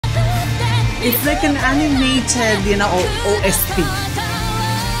It's like an animated, you know, OST.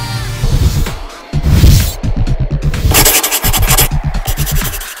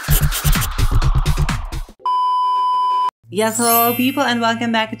 Yes, hello people and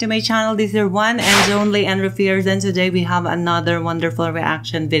welcome back to my channel. This is your one and only Einra Fierce, and today we have another wonderful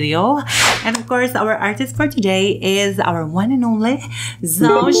reaction video. And of course, our artist for today is our one and only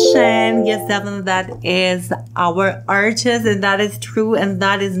ZHOU SHEN. Yes, definitely that is our artist, and that is true, and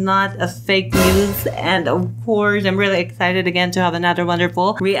that is not a fake news. And of course, I'm really excited again to have another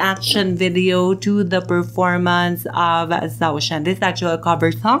wonderful reaction video to the performance of ZHOU SHEN. This is actually a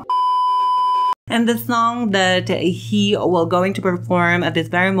cover song. And the song that he will going to perform at this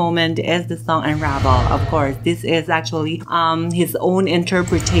very moment is the song Unravel. Of course, this is actually his own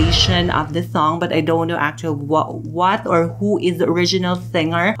interpretation of the song, but I don't know actually what or who is the original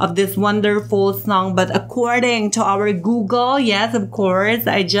singer of this wonderful song. But according to our Google, yes, of course,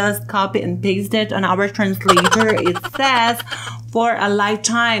 I just copy and paste it on our translator. It says, for a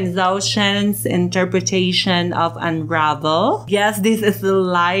lifetime, ZHOU SHEN's interpretation of Unravel. Yes, this is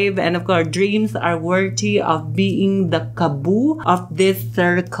live, and of course, dreams are worthy of being the kaboo of this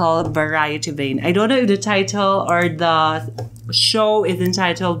circle variety vein. I don't know if the title or the show is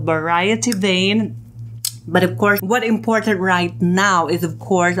entitled Variety Vein. But of course, what important right now is of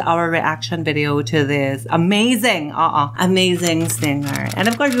course our reaction video to this amazing singer. And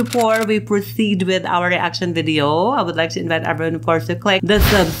of course, before we proceed with our reaction video, I would like to invite everyone, of course, to click the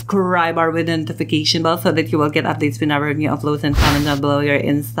subscribe or with notification bell so that you will get updates whenever new uploads, and comment down below your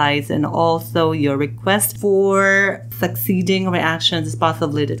insights and also your request for succeeding reactions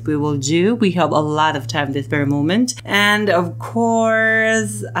possibly that we will do. We have a lot of time this very moment. And of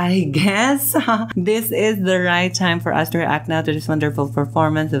course, I guess this is the right time for us to react now to this wonderful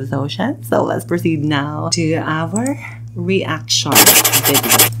performance of ZHOU SHEN. So let's proceed now to our reaction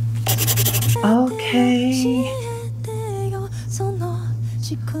video. Okay.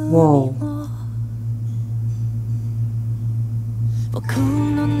 Whoa.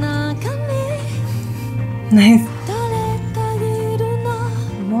 Nice.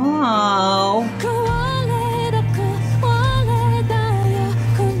 Wow.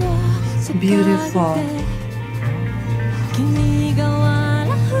 Beautiful.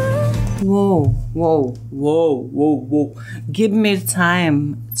 Whoa, whoa, whoa, whoa, whoa. Give me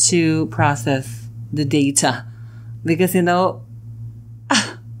time to process the data. Because, you know,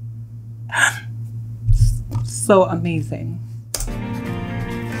 so amazing.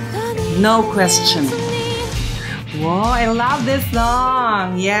 No question. Whoa, I love this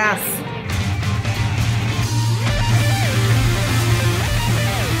song. Yes.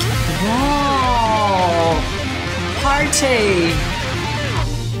 Whoa. Party.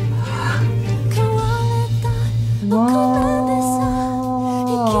 Whoa.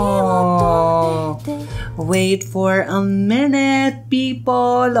 Wait for a minute,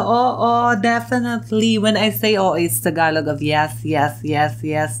 people. Oh, definitely. When I say, oh, it's Tagalog of yes, yes, yes,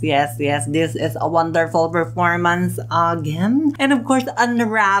 yes, yes, yes. This is a wonderful performance again. And of course,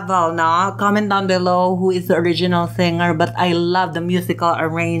 Unravel, no? Comment down below who is the original singer. But I love the musical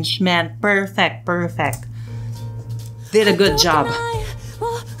arrangement. Perfect, perfect. Did a good job.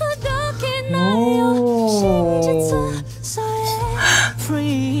 Oh.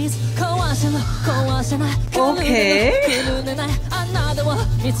 Okay.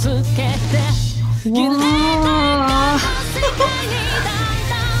 Wow.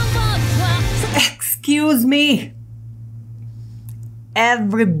 Excuse me.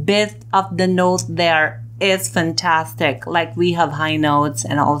 Every bit of the note there is fantastic. Like we have high notes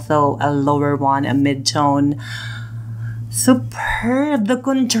and also a lower one, a mid-tone. Superb. The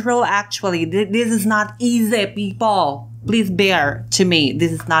control actually. This is not easy, people. Please bear to me.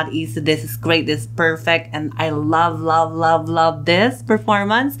 This is not easy. This is great. This is perfect. And I love, love, love, love this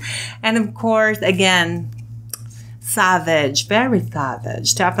performance. And of course, again, savage. Very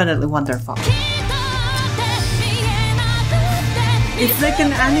savage. Definitely wonderful. It's like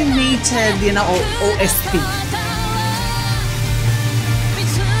an animated, you know, OST.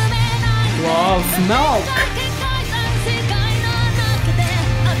 Wow, smoke.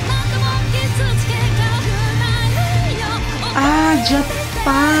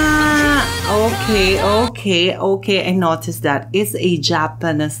 Japan. Okay. I noticed that it's a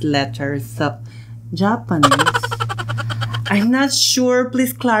Japanese letter. So, Japanese. I'm not sure.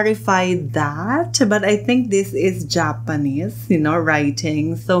 Please clarify that. But I think this is Japanese, you know,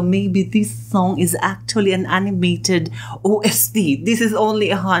 writing. So maybe this song is actually an animated OST. This is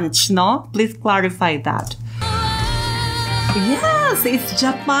only a hunch, no? Please clarify that. Yes, it's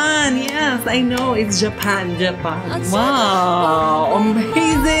Japan. Yes, I know it's Japan. Wow,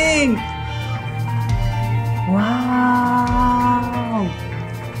 amazing. Wow.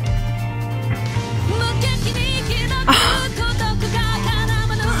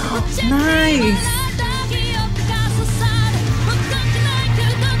 Nice.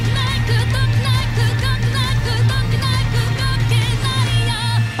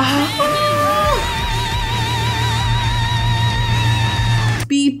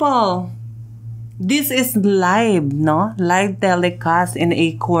 People, this is live, no? Live telecast in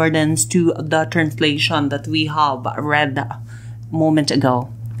accordance to the translation that we have read a moment ago.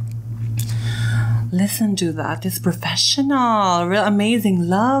 Listen to that. It's professional. Real amazing.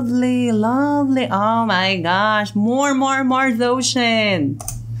 Lovely. Lovely. Oh my gosh. More ZHOU SHEN.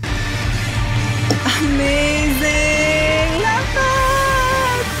 Amazing. Love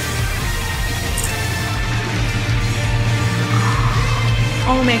that.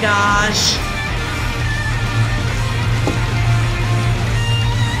 Oh my gosh.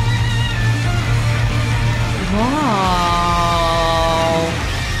 Wow.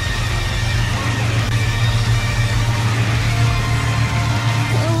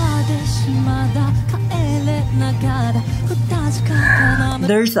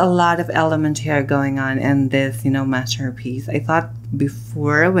 There's a lot of element here going on in this, masterpiece. I thought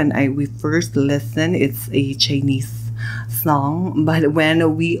before when we first listened, it's a Chinese song, but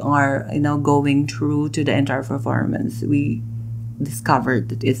when we are, going through to the entire performance, we discovered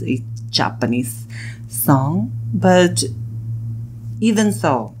that it's a Japanese song. But even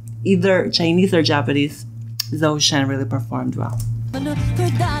so, either Chinese or Japanese, ZHOU SHEN really performed well.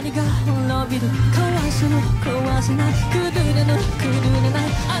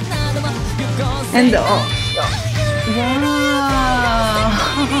 And wow. Whoa.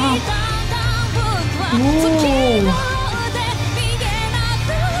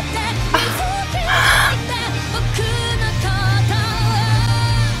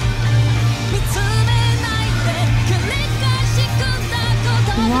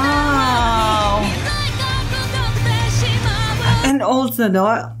 Wow. And also,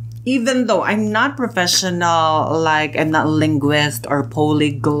 no, even though I'm not professional, like I'm not linguist or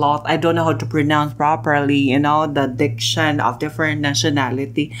polyglot, I don't know how to pronounce properly, the diction of different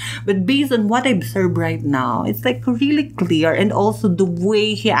nationality. But based on what I observe right now, it's like really clear. And also the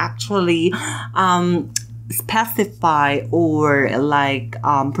way he actually specify or like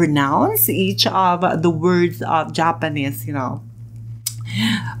pronounce each of the words of Japanese,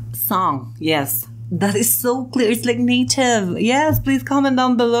 song. Yes. That is so clear. It's like native. Yes, please comment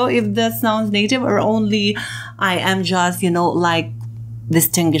down below if that sounds native or only I am just, like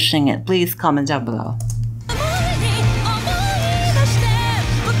distinguishing it. Please comment down below.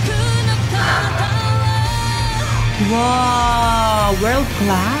 Wow, world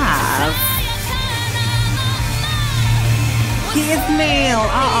class. He is male.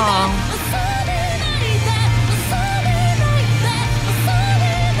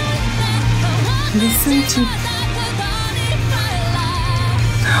 Listen to.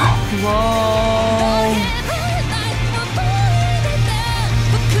 Whoa.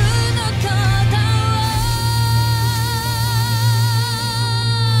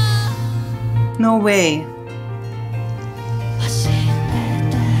 No way.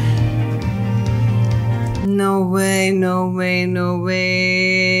 No way, no way, no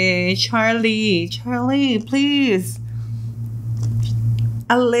way. Charlie, please.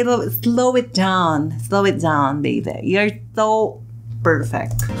 A little, slow it down, baby. You're so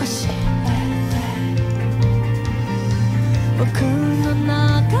perfect.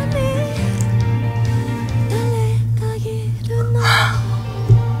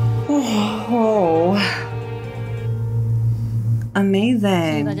 Oh,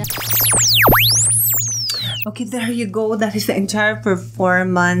 amazing. Okay, there you go. That is the entire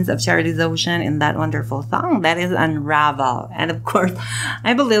performance of ZHOU SHEN in that wonderful song. That is Unravel. And of course,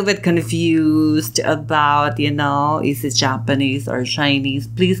 I'm a little bit confused about, is it Japanese or Chinese?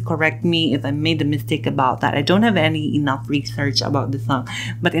 Please correct me if I made a mistake about that. I don't have enough research about the song.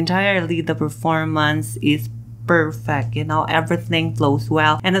 But entirely, the performance is perfect. Everything flows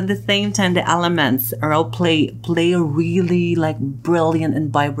well, and at the same time the elements all play really like brilliant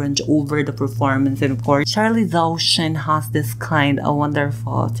and vibrant over the performance. And of course ZHOU SHEN has this kind of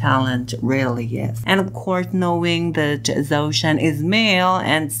wonderful talent, really. Yes. And of course, knowing that ZHOU SHEN is male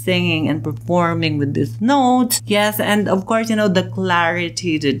and singing and performing with this note, yes, and of course the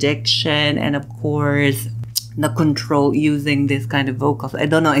clarity, the diction, and of course the control using this kind of vocals. I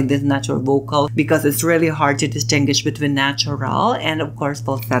don't know if this natural vocal, because it's really hard to distinguish between natural and of course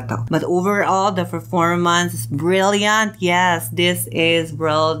falsetto. But overall, the performance is brilliant. Yes, this is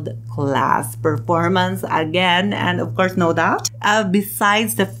world class performance again, and of course, no doubt.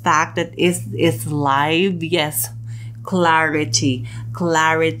 Besides the fact that it's live, yes, clarity,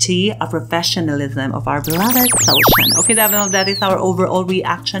 a professionalism of our beloved ZHOU SHEN. Okay, that is our overall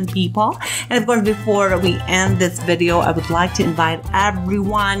reaction, people. And of course, before we end this video, I would like to invite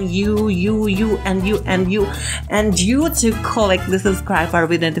everyone, you to click the subscribe bar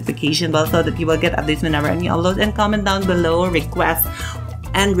with notification bell so that you will get updates whenever any upload, and comment down below request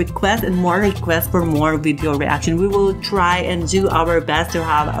and more requests for more video reaction. We will try and do our best to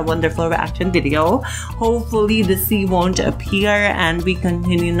have a wonderful reaction video. Hopefully the sea won't appear and we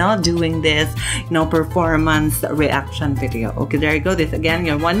continue not doing this, performance reaction video. Okay, there you go. This again,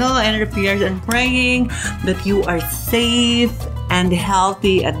 your one little Einra Fierce, and praying that you are safe and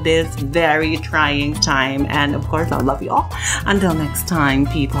healthy at this very trying time. And of course, I love you all. Until next time,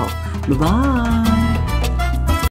 people. Bye-bye.